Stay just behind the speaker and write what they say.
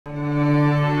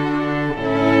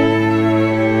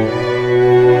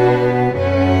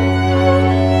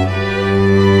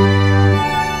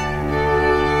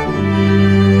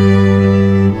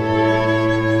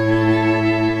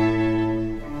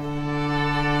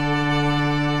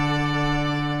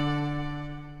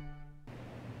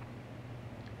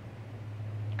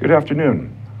Good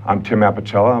afternoon. I'm Tim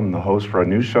Apicella. I'm the host for a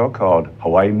new show called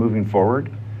Hawaii Moving Forward,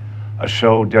 a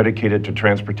show dedicated to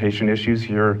transportation issues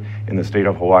here in the state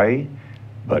of Hawaii,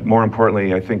 but more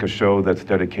importantly, I think a show that's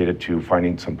dedicated to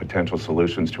finding some potential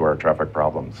solutions to our traffic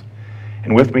problems.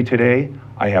 And with me today,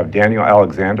 I have Daniel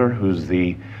Alexander, who's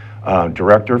the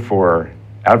Director for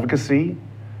Advocacy,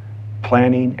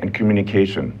 Planning, and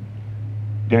Communication.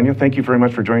 Daniel, thank you very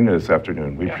much for joining us this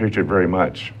afternoon. We appreciate it very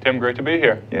much. Tim, great to be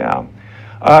here. Yeah.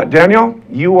 Daniel,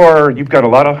 you've got a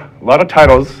lot of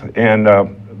titles, and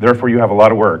therefore you have a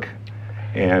lot of work.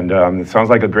 And it sounds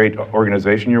like a great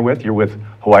organization you're with. You're with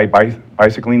Hawaii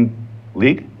Bicycling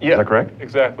League, Yeah, is that correct?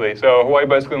 Exactly. So Hawaii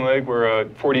Bicycling League, we're a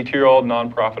 42-year-old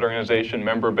nonprofit organization,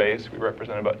 member base. We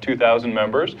represent about 2,000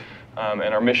 members, and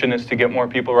our mission is to get more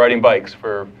people riding bikes,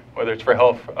 for whether it's for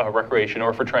health, recreation,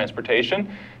 or for transportation.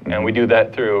 Mm-hmm. And we do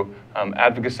that through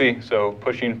advocacy, so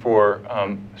pushing for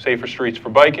safer streets for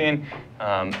biking,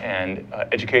 and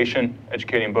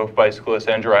educating both bicyclists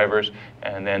and drivers,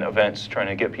 and then events, trying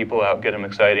to get people out, get them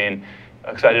excited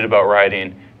about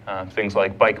riding. Things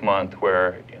like Bike Month,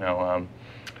 where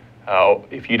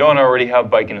if you don't already have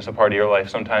biking as a part of your life,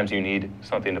 sometimes you need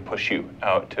something to push you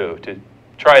out to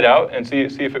try it out and see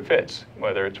if it fits.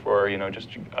 Whether it's for just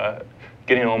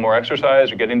getting a little more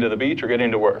exercise, or getting to the beach, or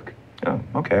getting to work. Oh,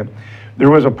 okay. There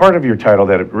was a part of your title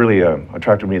that really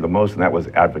attracted me the most, and that was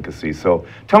advocacy. So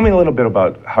tell me a little bit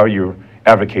about how you're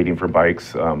advocating for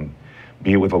bikes,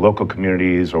 be it with the local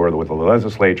communities or with the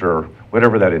legislature, or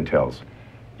whatever that entails.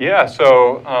 Yeah,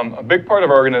 so a big part of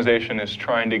our organization is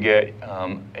trying to get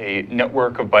a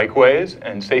network of bikeways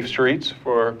and safe streets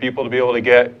for people to be able to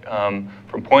get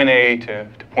from point A to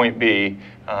point B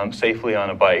safely on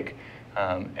a bike.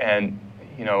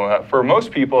 For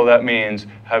most people, that means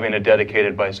having a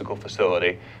dedicated bicycle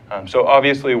facility. So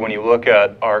obviously, when you look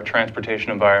at our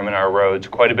transportation environment, our roads,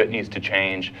 quite a bit needs to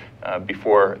change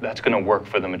before that's going to work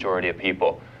for the majority of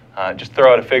people. Just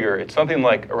throw out a figure. It's something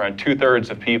like around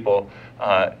 2/3 of people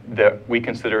that we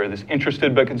consider this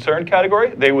interested but concerned category.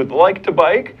 They would like to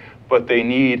bike, but they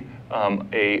need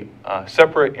a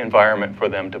separate environment for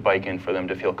them to bike in, for them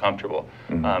to feel comfortable.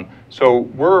 Mm-hmm. So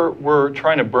we're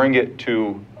trying to bring it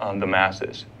to the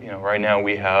masses. Right now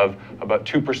we have about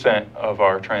 2% of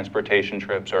our transportation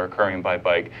trips are occurring by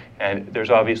bike, and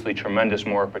there's obviously tremendous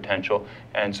more potential.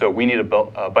 And so we need a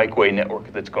bikeway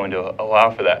network that's going to allow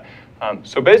for that.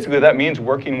 So basically that means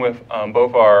working with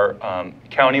both our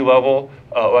county level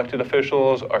elected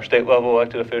officials, our state level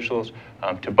elected officials,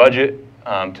 to budget,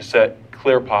 to set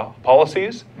clear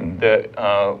policies, mm-hmm. that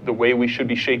the way we should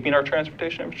be shaping our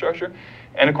transportation infrastructure.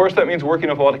 And of course that means working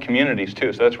with a lot of communities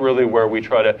too. So that's really where we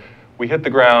hit the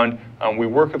ground. We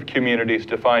work with communities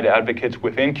to find advocates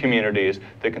within communities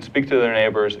that can speak to their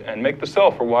neighbors and make the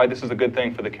sell for why this is a good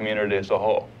thing for the community as a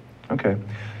whole. Okay.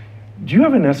 Do you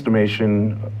have an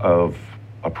estimation of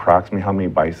approximately how many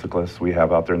bicyclists we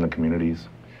have out there in the communities?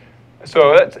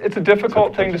 So it's a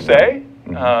difficult thing to say.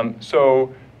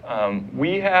 Mm-hmm.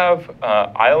 We have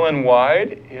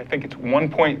island-wide, I think it's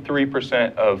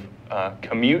 1.3% of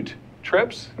commute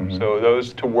trips, mm-hmm. so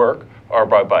those to work are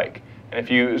by bike. And if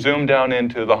you zoom down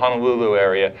into the Honolulu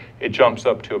area, it jumps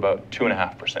up to about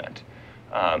 2.5%.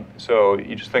 So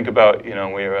you just think about,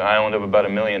 we're an island of about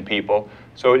 1 million people.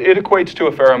 So it equates to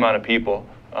a fair amount of people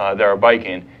that are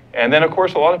biking. And then, of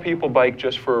course, a lot of people bike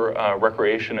just for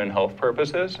recreation and health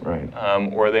purposes. Right.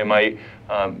 Or they might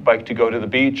bike to go to the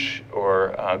beach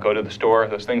or go to the store.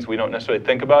 Those things we don't necessarily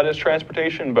think about as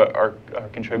transportation, but are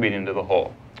contributing to the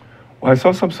whole. Well, I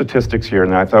saw some statistics here,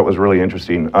 and I thought was really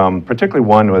interesting. Particularly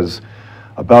one was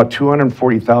about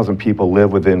 240,000 people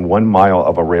live within 1 mile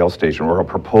of a rail station or a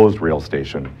proposed rail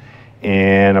station.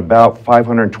 And about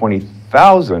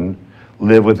 520,000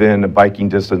 live within a biking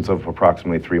distance of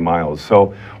approximately 3 miles.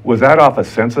 So was that off of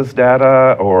census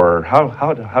data, or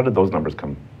how did those numbers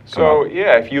come up?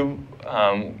 Yeah, if you,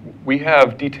 we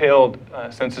have detailed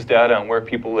census data on where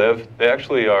people live. They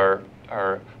actually are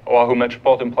Oahu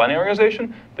Metropolitan Planning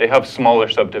Organization. They have smaller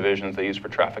subdivisions they use for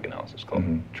traffic analysis called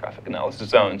mm-hmm. traffic analysis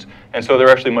zones. And so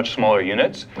they're actually much smaller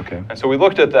units. Okay. And so we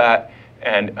looked at that,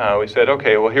 and we said,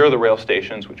 okay, well, here are the rail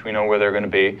stations, which we know where they're going to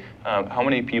be. How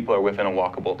many people are within a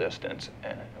walkable distance,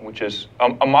 which is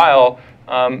a mile.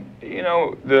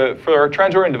 For our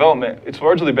transit-oriented development, it's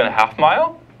largely been a half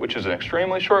mile, which is an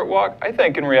extremely short walk. I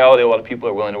think in reality, a lot of people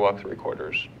are willing to walk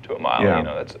 3/4 to a mile. Yeah.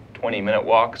 That's a 20-minute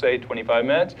walk, say 25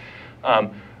 minutes.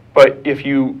 But if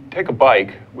you take a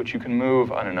bike, which you can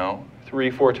move, I don't know,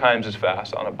 3-4 times as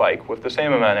fast on a bike with the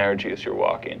same amount of energy as you're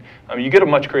walking. You get a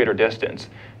much greater distance.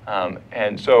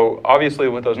 And so obviously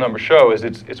what those numbers show is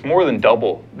it's more than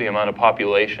double the amount of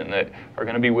population that are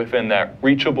going to be within that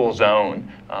reachable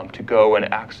zone to go and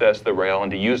access the rail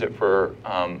and to use it for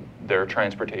their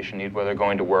transportation need, whether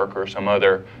going to work or some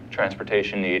other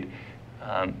transportation need.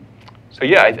 So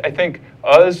yeah, I think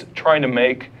us trying to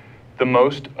make the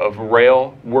most of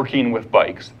rail working with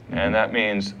bikes, and that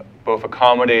means both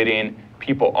accommodating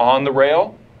people on the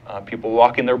rail, people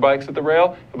walking their bikes at the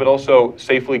rail, but also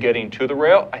safely getting to the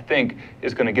rail, I think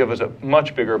is going to give us a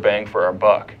much bigger bang for our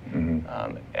buck.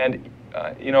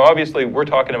 You know, obviously we're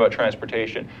talking about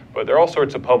transportation, but there are all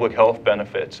sorts of public health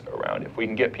benefits around. If we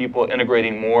can get people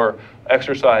integrating more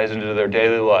exercise into their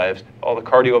daily lives, all the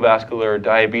cardiovascular,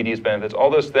 diabetes benefits, all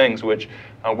those things which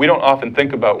we don't often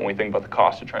think about when we think about the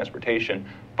cost of transportation,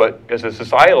 but as a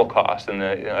societal cost and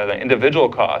the individual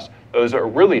cost, those are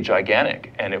really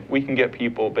gigantic. And if we can get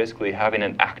people basically having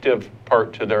an active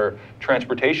part to their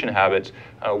transportation habits,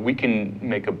 we can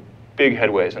make a big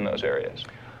headways in those areas.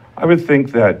 I would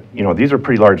think that, you know, these are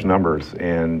pretty large numbers,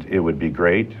 and it would be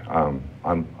great. I'm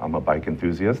a bike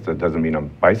enthusiast. That doesn't mean I'm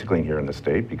bicycling here in the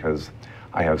state because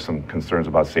I have some concerns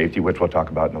about safety, which we'll talk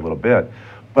about in a little bit.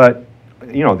 But,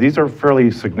 you know, these are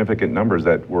fairly significant numbers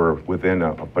that were within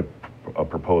a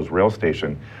proposed rail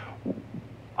station.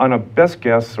 On a best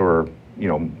guess or, you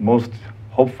know, most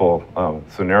hopeful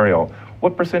scenario,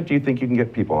 what % do you think you can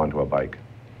get people onto a bike?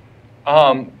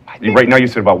 Right now you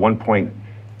said about 1.3%?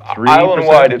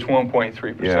 Island-wide, it's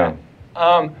 1.3%.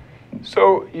 Yeah.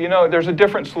 So, you know, there's a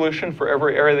different solution for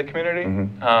every area of the community.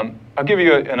 I'll give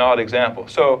you an odd example.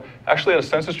 So, actually at a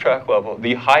census tract level,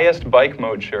 the highest bike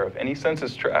mode share of any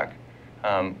census tract,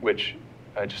 which,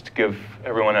 just to give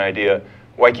everyone an idea,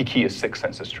 Waikiki is 6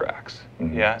 census tracts.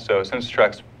 Yeah, so census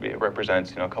tracts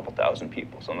represents, you know, a couple thousand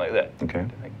people, something like that. Okay.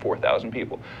 I think 4,000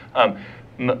 people.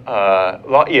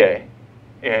 Laie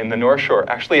in the North Shore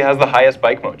actually has the highest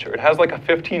bike mode share. It has like a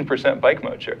 15% bike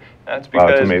mode share. That's because,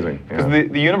 wow, that's amazing. Because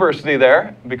the university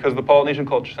there, because the Polynesian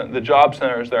Culture Center, the job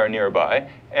centers there are nearby,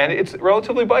 and it's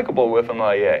relatively bikeable within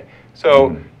Laie.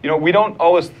 So, you know,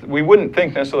 we wouldn't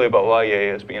think necessarily about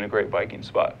Laie as being a great biking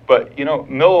spot. But, you know,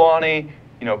 Mililani,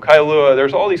 you know, Kailua,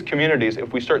 there's all these communities.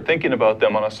 If we start thinking about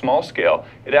them on a small scale,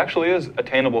 it actually is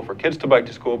attainable for kids to bike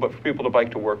to school, but for people to bike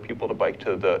to work, people to bike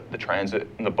to the transit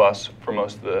and the bus for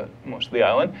most of the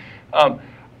island.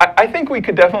 I think we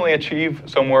could definitely achieve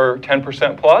somewhere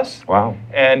 10% plus. Wow.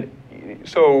 And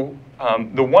so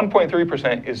the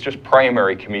 1.3% is just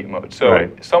primary commute mode. So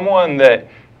someone that,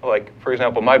 like, for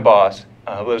example, my boss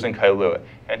lives in Kailua,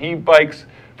 and he bikes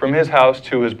from his house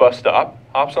to his bus stop,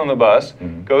 hops on the bus,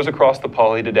 goes across the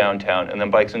Poly to downtown, and then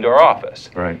bikes into our office.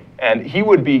 Right. And he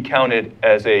would be counted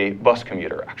as a bus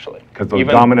commuter, actually. Because the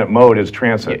dominant mode is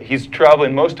transit. Yeah, he's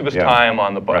traveling most of his time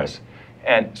on the bus.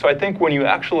 And so I think when you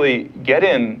actually get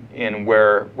in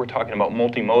where we're talking about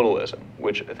multimodalism,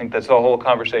 which I think that's the whole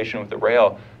conversation with the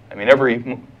rail. I mean,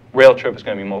 every rail trip is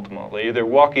going to be multimodal. You're either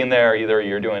walking there, either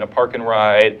you're doing a park and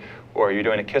ride, or you're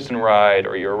doing a kiss and ride,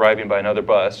 or you're arriving by another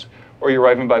bus, or you're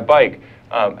arriving by bike.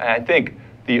 And I think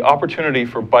the opportunity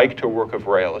for bike to work of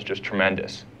rail is just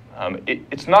tremendous.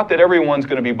 It's not that everyone's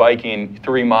going to be biking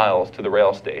 3 miles to the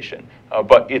rail station,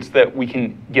 but it's that we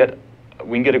can get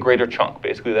a greater chunk.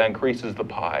 Basically, that increases the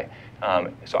pie.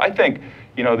 So I think,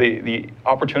 you know, the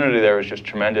opportunity there is just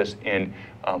tremendous in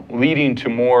leading to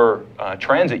more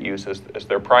transit use as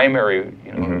their primary.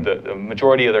 You know, the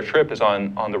majority of their trip is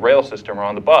on the rail system or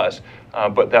on the bus,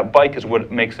 but that bike is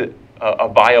what makes it a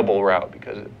viable route,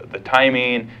 because the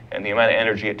timing and the amount of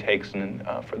energy it takes and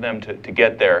for them to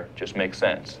get there just makes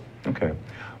sense. Okay.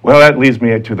 Well, that leads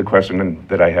me to the question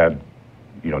that I had,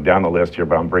 you know, down the list here,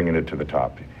 but I'm bringing it to the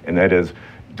top, and that is,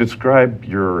 describe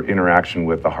your interaction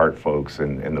with the HART folks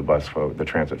and the bus folks, the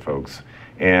transit folks,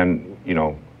 and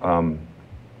are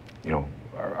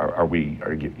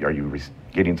you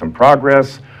getting some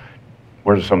progress?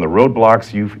 What are some of the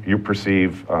roadblocks you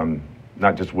perceive,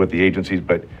 not just with the agencies,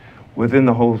 but within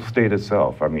the whole state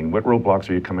itself? I mean, what roadblocks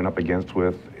are you coming up against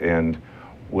with, and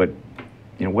what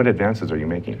advances are you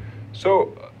making?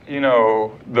 So, you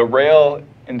know, the rail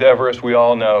endeavor, as we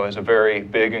all know, is a very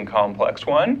big and complex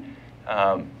one.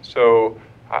 So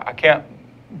I can't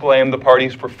blame the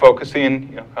parties for focusing,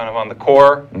 you know, kind of on the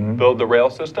core, build the rail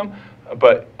system.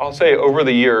 But I'll say over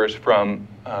the years, from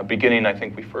beginning, I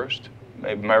think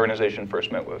maybe my organization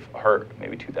first met with HART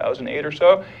maybe 2008 or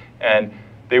so, and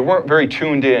they weren't very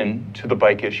tuned in to the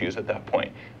bike issues at that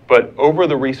point. But over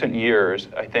the recent years,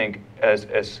 I think as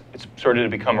it's started to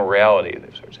become a reality,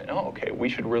 they've started saying, oh, okay, we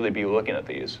should really be looking at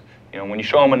these You know, when you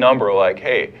show them a number like,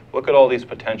 hey, look at all these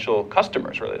potential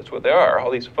customers, really, that's what they are,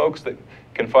 all these folks that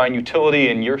can find utility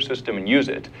in your system and use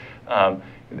it.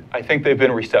 I think they've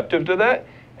been receptive to that.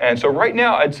 And so right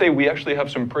now, I'd say we actually have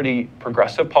some pretty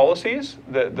progressive policies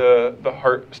that the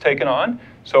HART has taken on.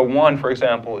 So one, for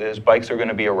example, is bikes are going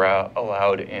to be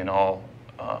allowed in all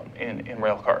in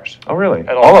rail cars. Oh, really?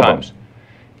 At all times. Of them?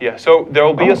 Yeah. So there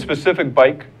will be a specific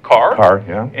bike car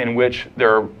yeah. in which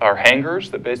there are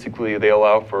hangars that basically they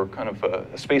allow for kind of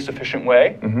a space-efficient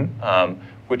way.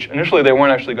 Which initially they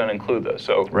weren't actually going to include those.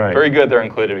 So very good they're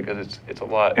included because it's a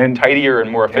lot tidier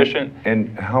and more efficient.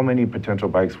 And how many potential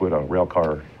bikes would a rail car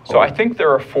hold? So I think there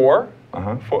are four.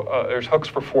 There's hooks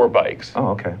for 4 bikes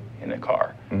in a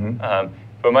car.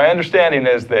 But my understanding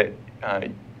is that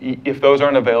if those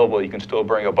aren't available, you can still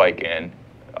bring a bike in.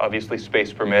 Obviously,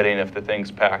 space permitting, if the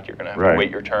thing's packed, you're going to have to wait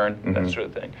your turn, that sort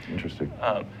of thing. Interesting.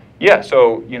 Yeah,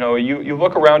 so you know, you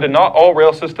look around, and not all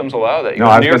rail systems allow that. You no,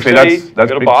 go I to New was York going to City, say that's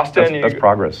go to big, Boston. That's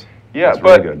progress. Yeah, that's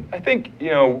but really good. I think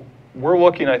we're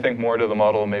looking, I think, more to the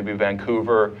model of maybe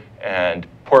Vancouver and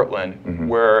Portland,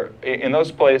 where in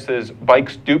those places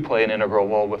bikes do play an integral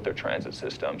role with their transit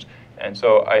systems. And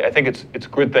so I think it's a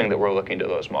good thing that we're looking to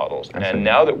those models. And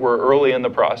now that we're early in the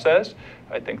process,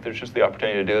 I think there's just the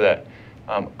opportunity to do that.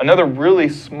 Another really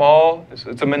small,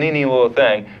 it's a manini little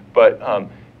thing, but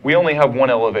we only have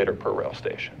 1 elevator per rail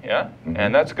station,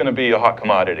 and that's going to be a hot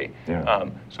commodity.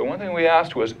 So one thing we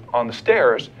asked was on the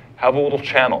stairs, have a little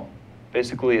channel.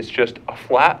 Basically, it's just a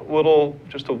flat little,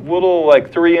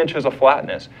 like 3 inches of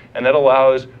flatness, and that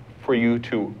allows for you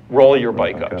to roll your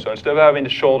bike up. So instead of having to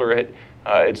shoulder it,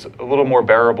 it's a little more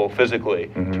bearable physically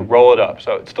to roll it up.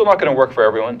 So it's still not going to work for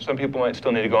everyone. Some people might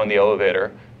still need to go in the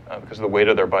elevator because of the weight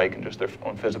of their bike and just their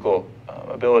own physical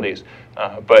abilities.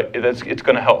 But it's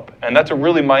going to help. And that's a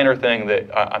really minor thing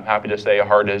that I'm happy to say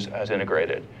HART has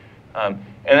integrated. And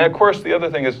then, of course, the other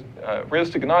thing is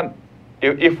realistic.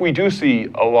 If we do see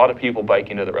a lot of people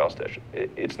biking to the rail station,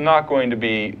 it's not going to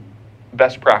be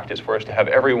best practice for us to have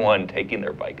everyone taking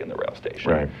their bike in the rail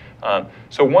station.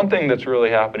 So one thing that's really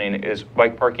happening is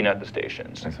bike parking at the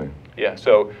stations. I see. Yeah,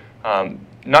 so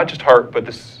not just HART, but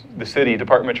the city,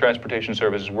 Department of Transportation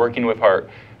Services, working with HART,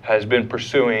 has been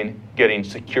pursuing getting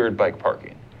secured bike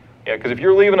parking. Yeah, because if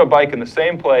you're leaving a bike in the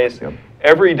same place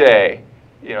every day,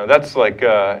 that's like,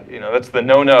 that's the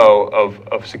no-no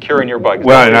of securing your bike.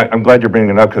 Well, and I'm glad you're bringing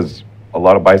it up because a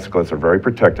lot of bicyclists are very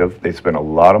protective. They spend a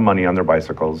lot of money on their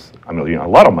bicycles. I mean, a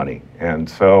lot of money. And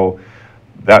so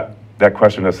that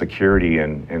question of security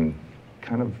and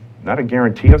kind of not a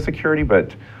guarantee of security,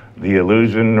 but the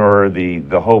illusion or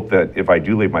the hope that if I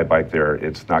do leave my bike there,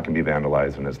 it's not going to be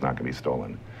vandalized and it's not going to be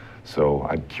stolen. So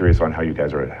I'm curious on how you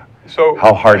guys are,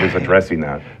 how HART is addressing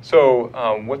that. So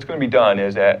what's going to be done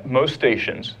is at most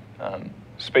stations,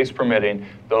 space permitting,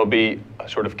 there'll be a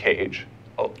sort of cage,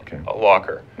 a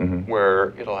locker,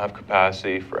 where it'll have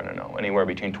capacity for, I don't know, anywhere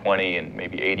between 20 and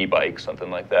maybe 80 bikes, something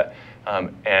like that.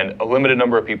 And a limited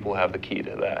number of people have the key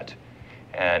to that.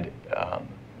 And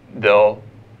they'll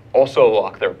also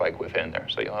lock their bike within there.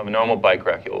 So you'll have a normal bike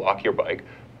rack, you'll lock your bike,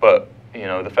 but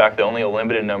the fact that only a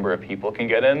limited number of people can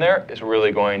get in there is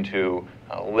really going to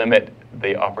limit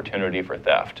the opportunity for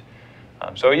theft.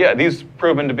 So yeah, these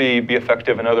proven to be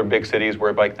effective in other big cities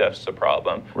where bike theft is a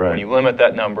problem. When you limit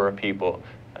that number of people,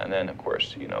 and then of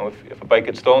course, if a bike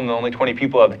gets stolen and only 20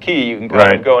 people have the key, you can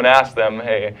go and ask them,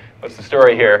 hey, what's the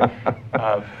story here?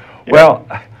 Well,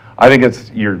 I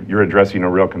think you're addressing a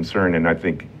real concern, and I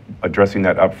think addressing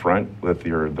that up front with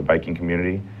the biking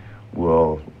community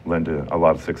will lend to a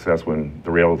lot of success when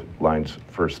the rail lines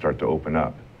first start to open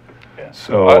up. Yeah.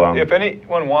 So if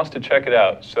anyone wants to check it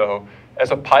out, so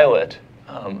as a pilot,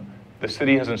 the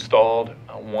city has installed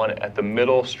one at the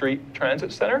Middle Street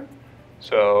Transit Center.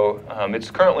 So it's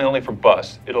currently only for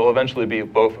bus. It'll eventually be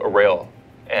both a rail,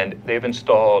 and they've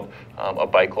installed a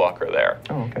bike locker there.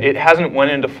 It hasn't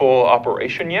went into full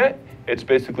operation yet. It's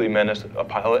basically meant as a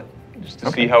pilot, just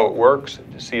to see how it works,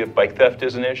 to see if bike theft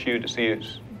is an issue, to see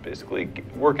basically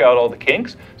work out all the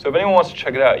kinks. So if anyone wants to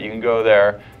check it out, you can go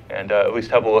there and at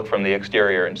least have a look from the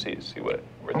exterior and see what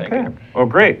we're thinking. Well,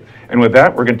 great. And with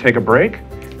that, we're going to take a break.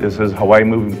 This is Hawaii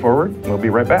Moving Forward, and we'll be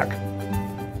right back.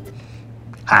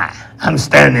 Hi, I'm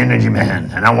Stan Energy Man,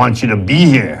 and I want you to be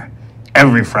here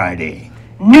every Friday.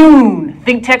 Noon,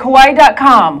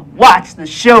 ThinkTechHawaii.com. Watch the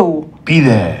show. Be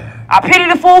there. I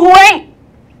pity the fool who ain't.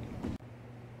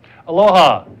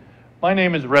 Aloha, my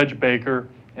name is Reg Baker,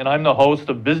 and I'm the host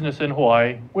of Business in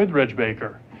Hawaii with Reg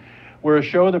Baker. We're a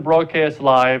show that broadcasts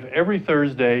live every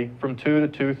Thursday from 2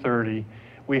 to 2:30.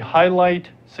 We highlight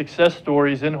success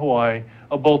stories in Hawaii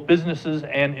of both businesses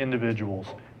and individuals.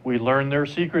 We learn their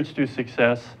secrets to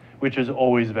success. which is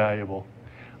always valuable.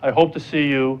 I hope to see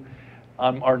you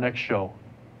on our next show.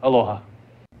 Aloha.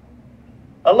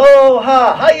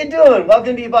 Aloha! How you doing?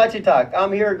 Welcome to Hibachi Talk.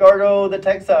 I'm here, Gordo the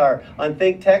Tech Czar on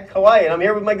ThinkTech Hawaii, and I'm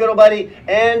here with my good old buddy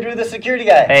Andrew, the security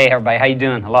guy. Hey everybody, how you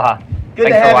doing? Aloha. Good Thanks to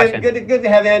for have watching. him. Good to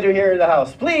have Andrew here in the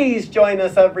house. Please join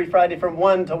us every Friday from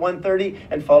 1 to 1:30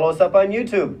 and follow us up on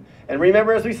YouTube. And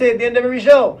remember, as we say at the end of every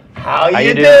show, how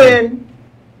you doing?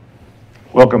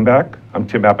 Welcome back. I'm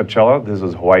Tim Apicella. This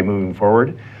is Hawaii Moving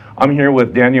Forward. I'm here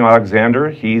with Daniel Alexander.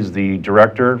 He's the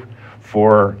director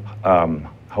for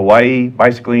Hawaii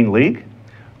Bicycling League.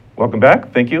 Welcome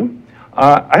back. Thank you.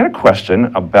 I had a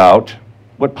question about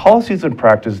what policies and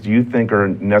practice do you think are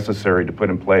necessary to put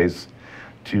in place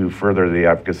to further the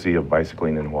advocacy of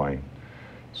bicycling in Hawaii?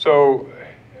 So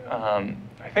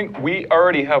I think we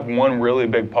already have one really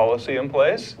big policy in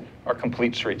place, our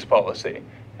Complete Streets policy.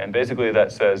 And basically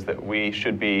that says that we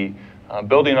should be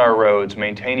building our roads,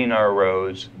 maintaining our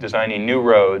roads, designing new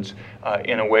roads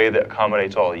in a way that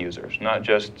accommodates all users, not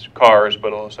just cars,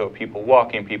 but also people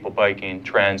walking, people biking,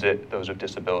 transit, those with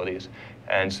disabilities.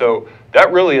 And so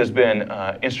that really has been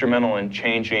instrumental in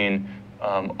changing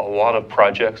a lot of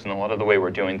projects and a lot of the way we're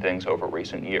doing things over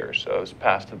recent years. So it was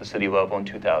passed at the city level in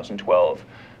 2012.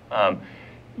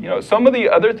 You know, some of the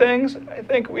other things I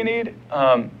think we need,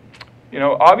 you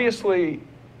know, obviously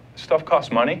stuff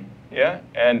costs money, yeah,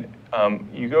 and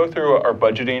you go through our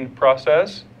budgeting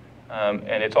process,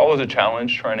 and it's always a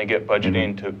challenge trying to get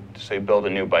budgeting to say build a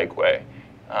new bikeway.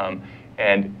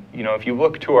 And you know, if you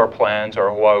look to our plans, our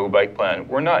Hawaii Bike Plan,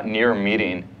 we're not near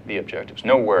meeting the objectives.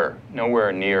 Nowhere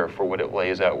near for what it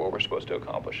lays out what we're supposed to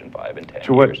accomplish in 5 and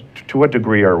 10 years. To what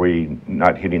degree are we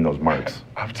not hitting those marks?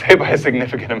 I would say by a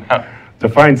significant amount.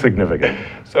 Define significant.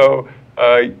 So,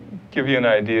 give you an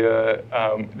idea,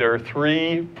 there are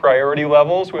 3 priority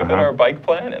levels within our bike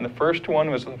plan, and the first one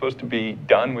was supposed to be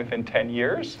done within 10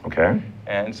 years. Okay.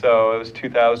 And so it was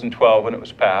 2012 when it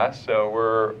was passed, so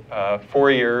we're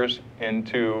 4 years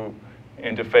into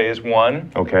phase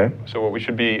 1. Okay. So what we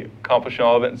should be accomplishing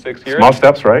all of it in 6 years. Small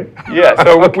steps, right? Yeah,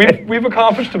 so we've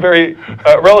accomplished a very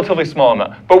relatively small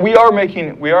amount, but we are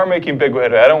making big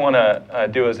headway. I don't want to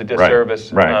do as a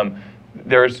disservice. Right.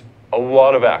 There's a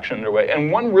lot of action underway,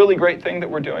 and one really great thing that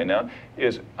we're doing now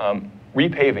is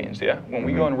repavings. Yeah, when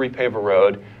we go and repave a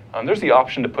road, there's the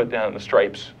option to put down the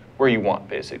stripes where you want,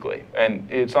 basically, and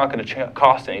it's not going to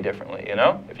cost any differently. You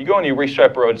know, if you go and you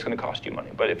restripe a road, it's going to cost you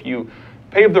money, but if you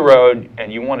pave the road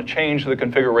and you want to change the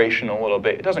configuration a little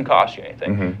bit, it doesn't cost you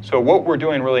anything. So what we're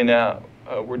doing really now,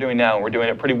 and we're doing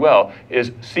it pretty well,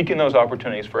 is seeking those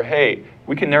opportunities for, hey,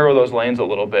 we can narrow those lanes a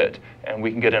little bit and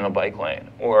we can get in a bike lane.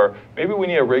 Or maybe we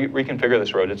need to reconfigure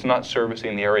this road. It's not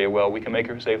servicing the area well. We can make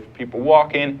it safe for people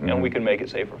walking and we can make it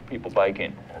safer for people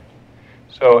biking.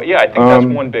 So yeah, I think that's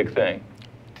one big thing.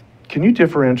 Can you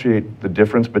differentiate the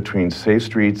difference between safe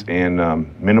streets and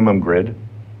minimum grid?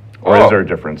 Or is there a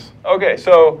difference? Okay,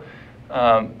 so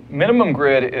minimum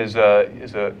grid is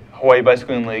a Hawaii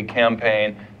Bicycling League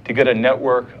campaign to get a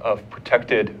network of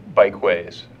protected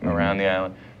bikeways around the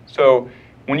island. So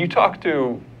when you talk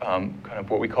to kind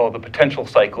of what we call the potential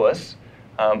cyclists,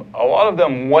 a lot of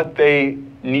them, what they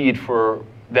need for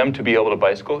them to be able to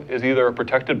bicycle is either a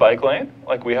protected bike lane,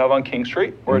 like we have on King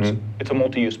Street, or it's a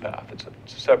multi-use path. It's a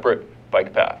separate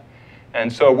bike path.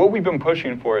 And so what we've been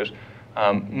pushing for is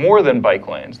more than bike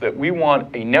lanes, that we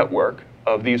want a network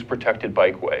of these protected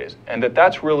bikeways, and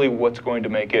that's really what's going to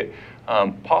make it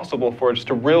possible for us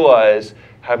to realize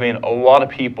having a lot of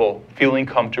people feeling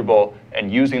comfortable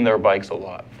and using their bikes a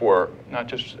lot for not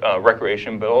just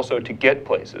recreation, but also to get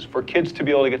places, for kids to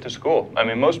be able to get to school. I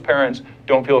mean, most parents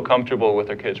don't feel comfortable with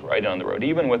their kids riding on the road,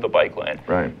 even with a bike lane.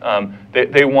 Right.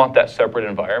 They want that separate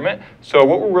environment. So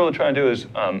what we're really trying to do is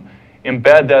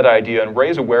embed that idea and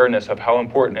raise awareness of how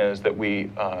important it is that we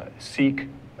seek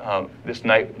this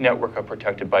network of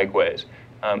protected bikeways.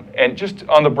 And just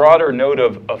on the broader note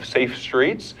of safe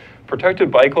streets, protected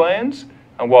bike lanes,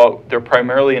 while they're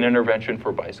primarily an intervention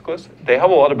for bicyclists, they have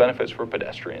a lot of benefits for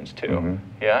pedestrians too.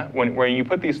 Yeah, when you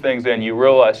put these things in, you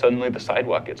realize suddenly the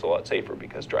sidewalk gets a lot safer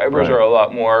because drivers are a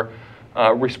lot more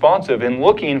responsive in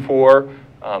looking for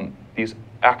these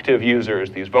active users,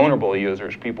 these vulnerable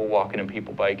users, people walking and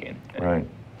people biking. Right.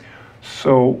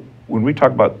 So when we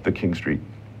talk about the King Street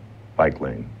bike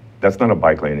lane, that's not a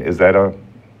bike lane. Is that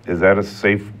a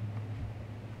safe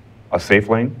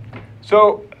lane?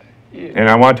 So. And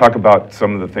I want to talk about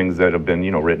some of the things that have been,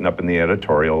 written up in the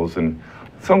editorials, and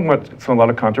a lot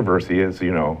of controversy, as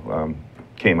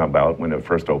came about when it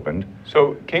first opened.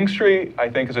 So King Street, I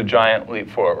think, is a giant leap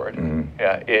forward.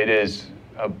 Yeah, it is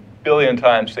billion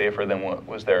times safer than what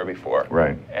was there before.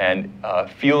 Right. And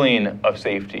feeling of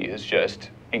safety is just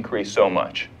increased so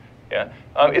much. Yeah.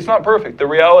 It's not perfect. The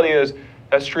reality is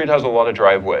that street has a lot of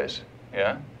driveways.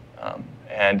 Yeah.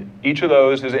 And each of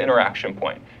those is an interaction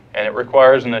point, and it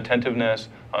requires an attentiveness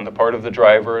on the part of the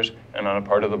drivers and on the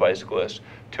part of the bicyclists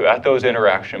to, at those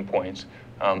interaction points,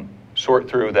 sort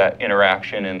through that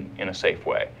interaction in a safe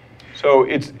way. So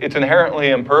it's inherently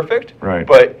imperfect, right.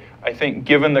 But I think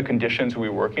given the conditions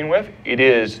we're working with, it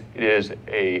is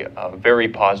a very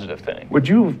positive thing. Would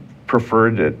you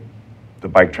prefer that the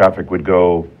bike traffic would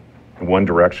go in one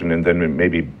direction and then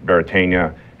maybe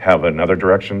Baratania have another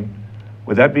direction?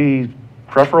 Would that be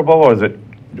preferable, or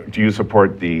do you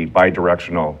support the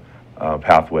bi-directional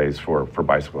pathways for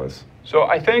bicyclists? So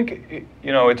I think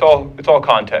it's all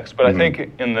context, but I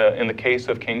think in the case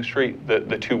of King Street,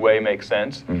 the two-way makes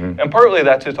sense, and partly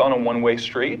that's just on a one-way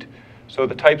street, so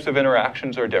the types of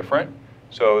interactions are different.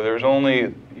 So there's only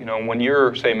when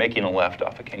you're say making a left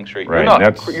off of King Street, right.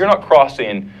 you're not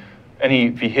crossing any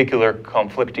vehicular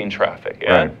conflicting traffic.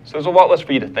 Yeah? Right. So there's a lot less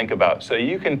for you to think about. So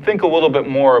you can think a little bit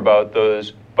more about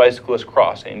those bicyclists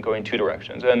crossing, going two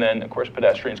directions, and then, of course,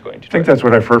 pedestrians going two directions. I think that's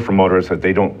what I've heard from motorists, that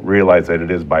they don't realize that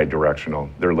it is bi-directional.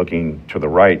 They're looking to the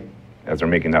right as they're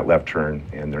making that left turn,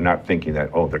 and they're not thinking that,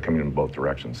 oh, they're coming in both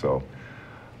directions. So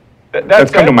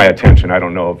that's come to my attention. I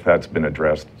don't know if that's been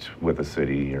addressed with the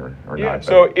city or not.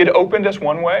 So it opened us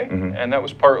one way, and that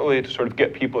was partly to sort of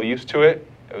get people used to it.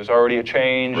 It was already a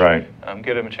change, right.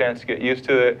 Give them a chance to get used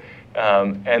to it,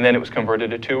 and then it was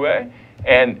converted to two-way.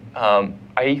 And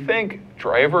I think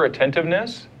driver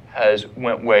attentiveness has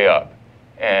went way up.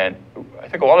 And I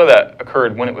think a lot of that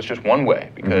occurred when it was just one way,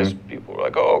 because people were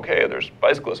like, oh, okay, there's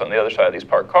bicyclists on the other side of these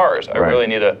parked cars. I really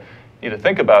need to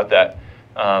think about that.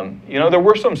 There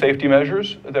were some safety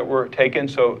measures that were taken.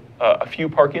 So a few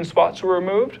parking spots were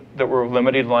removed that were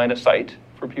limited line of sight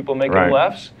for people making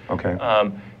lefts. Okay.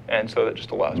 And so that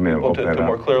just allows Maybe people to that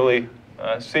more clearly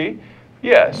see.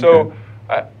 Yeah, so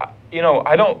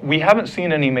we haven't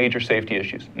seen any major safety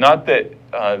issues. Not that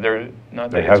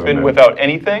it's been without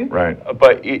anything. Right.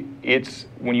 But it's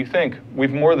when you think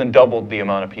we've more than doubled the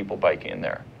amount of people biking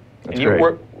there. That's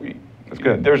great. That's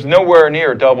good. There's nowhere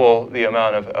near double the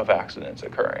amount of accidents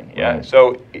occurring. Yeah. Right.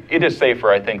 So it is safer.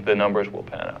 I think the numbers will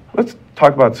pan out. Let's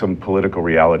talk about some political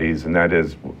realities, and that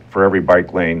is, for every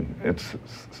bike lane, it's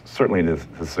certainly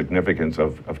the significance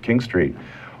of King Street.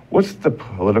 What's the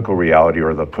political reality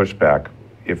or the pushback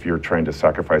if you're trying to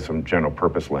sacrifice some general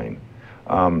purpose lane?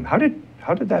 How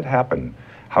did that happen?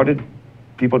 How did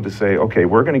people just say, okay,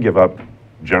 we're going to give up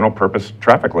general purpose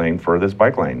traffic lane for this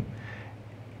bike lane?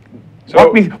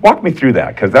 So, walk me through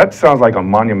that, because that sounds like a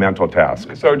monumental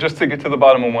task. So just to get to the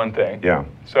bottom of one thing. Yeah.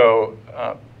 So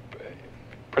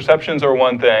perceptions are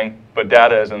one thing, but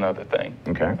data is another thing.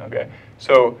 Okay. Okay.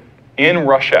 So in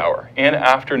rush hour, in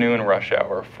afternoon rush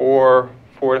hour, 4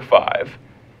 to 5,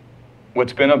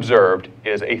 what's been observed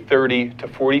is a 30 to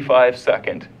 45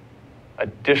 second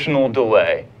additional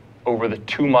delay over the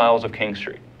 2 miles of King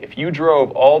Street. If you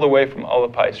drove all the way from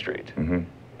Alapai Street,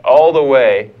 all the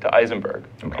way to Eisenberg,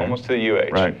 almost to the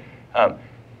UH, right.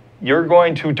 You're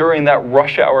going to, during that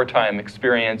rush hour time,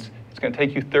 experience, it's going to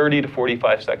take you 30 to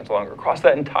 45 seconds longer. Across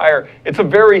that entire, it's a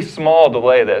very small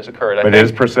delay that has occurred. But it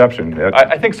is perception.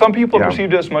 I think some people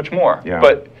perceived it as much more,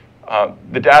 but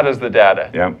the data is the data.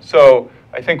 Yeah. So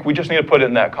I think we just need to put it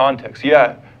in that context.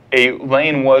 Yeah, a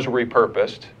lane was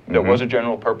repurposed, that was a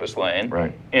general purpose lane,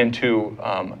 into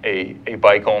a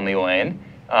bike-only lane.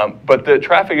 But the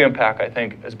traffic impact, I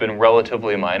think, has been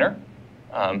relatively minor.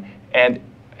 And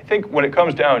I think when it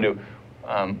comes down to,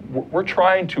 we're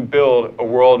trying to build a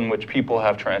world in which people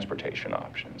have transportation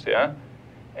options, yeah?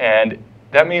 And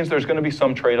that means there's going to be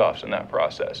some trade-offs in that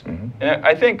process. And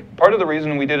I think part of the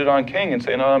reason we did it on King and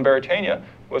say not on Baratania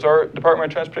was our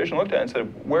Department of Transportation looked at it and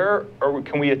said,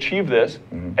 can we achieve this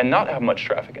and not have much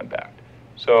traffic impact?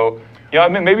 So, I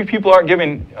mean, maybe people aren't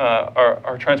giving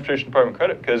our transportation department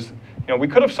credit, because we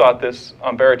could have sought this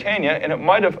on Baratania, and it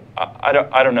might have, I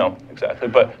don't know exactly,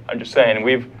 but I'm just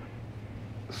saying,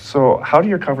 So how do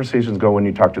your conversations go when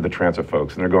you talk to the transit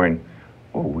folks, and they're going,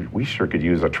 oh, we sure could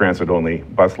use a transit-only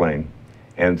bus lane,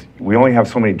 and we only have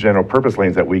so many general purpose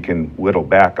lanes that we can whittle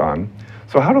back on.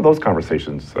 So how do those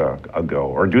conversations go,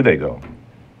 or do they go?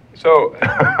 So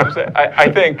I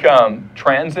think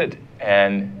transit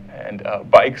and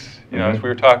bikes, as we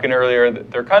were talking earlier,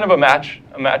 they're kind of a match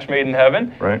made in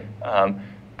heaven. Right.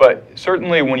 But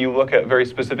certainly when you look at very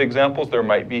specific examples, there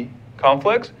might be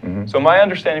conflicts. So my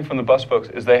understanding from the bus folks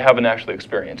is they haven't actually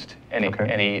experienced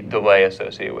any delay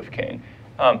associated with King.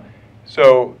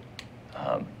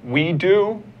 We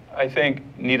do I think,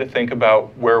 need to think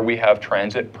about where we have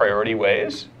transit priority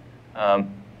ways.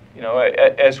 You know,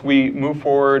 as we move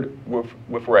forward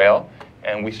with rail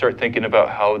and we start thinking about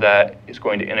how that is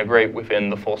going to integrate within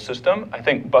the full system, I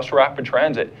think bus rapid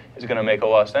transit is going to make a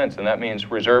lot of sense, and that means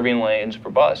reserving lanes for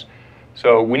bus.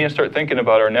 So we need to start thinking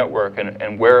about our network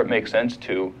and where it makes sense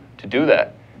to do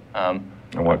that. On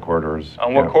what corridors?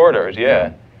 On what corridors,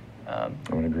 yeah. I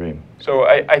would agree. So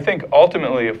I think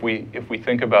ultimately, if we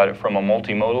think about it from a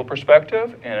multimodal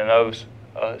perspective, and of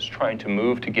us trying to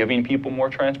move to giving people more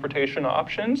transportation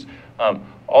options,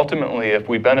 ultimately, if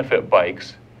we benefit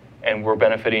bikes and we're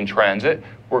benefiting transit,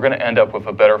 we're going to end up with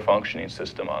a better functioning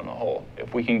system on the whole.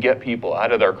 If we can get people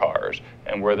out of their cars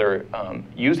and where they're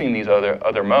using these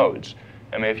other modes.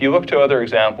 I mean, if you look to other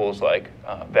examples, like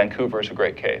Vancouver is a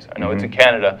great case. I know it's in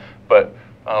Canada, but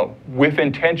with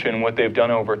intention, what they've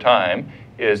done over time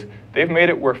is they've made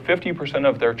it where 50%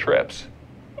 of their trips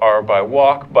are by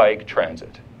walk, bike,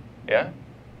 transit. Yeah?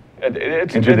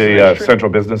 Into the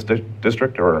central business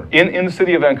district, or? In the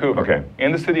city of Vancouver. Okay.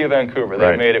 In the city of Vancouver,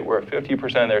 they've made it where 50%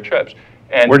 of their trips.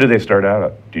 And where did they start out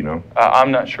at? Do you know?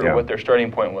 I'm not sure what their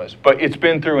starting point was, but it's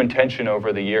been through intention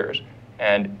over the years.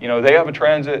 And you know, they have a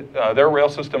transit, their rail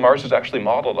system, ours is actually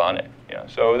modeled on it. You know,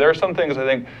 so there are some things I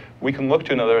think we can look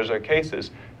to in other cases.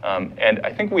 And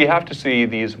I think we have to see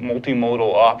these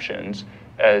multimodal options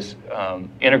as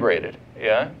integrated,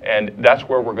 yeah? And that's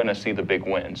where we're gonna see the big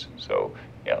wins. So,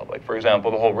 you know, like for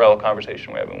example, the whole rail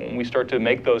conversation we're having, when we start to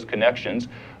make those connections,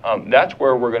 that's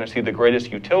where we're gonna see the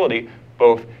greatest utility,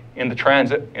 both in the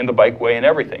transit, in the bikeway, and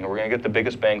everything. We're gonna get the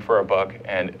biggest bang for our buck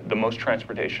and the most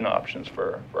transportation options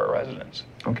for our residents.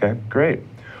 Okay, great.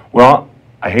 Well,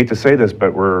 I hate to say this,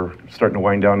 but we're starting to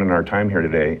wind down in our time here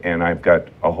today, and I've got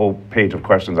a whole page of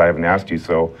questions I haven't asked you,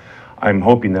 so I'm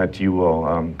hoping that you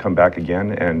will come back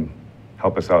again and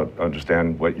help us out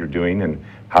understand what you're doing and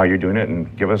how you're doing it,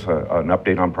 and give us an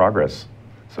update on progress.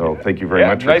 So thank you very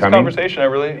much for nice coming. Conversation, I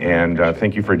really. And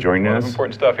thank you for joining us.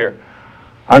 Important stuff here.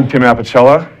 I'm Tim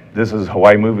Apicella. This is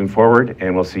Hawaii Moving Forward,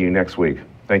 and we'll see you next week.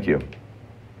 Thank you.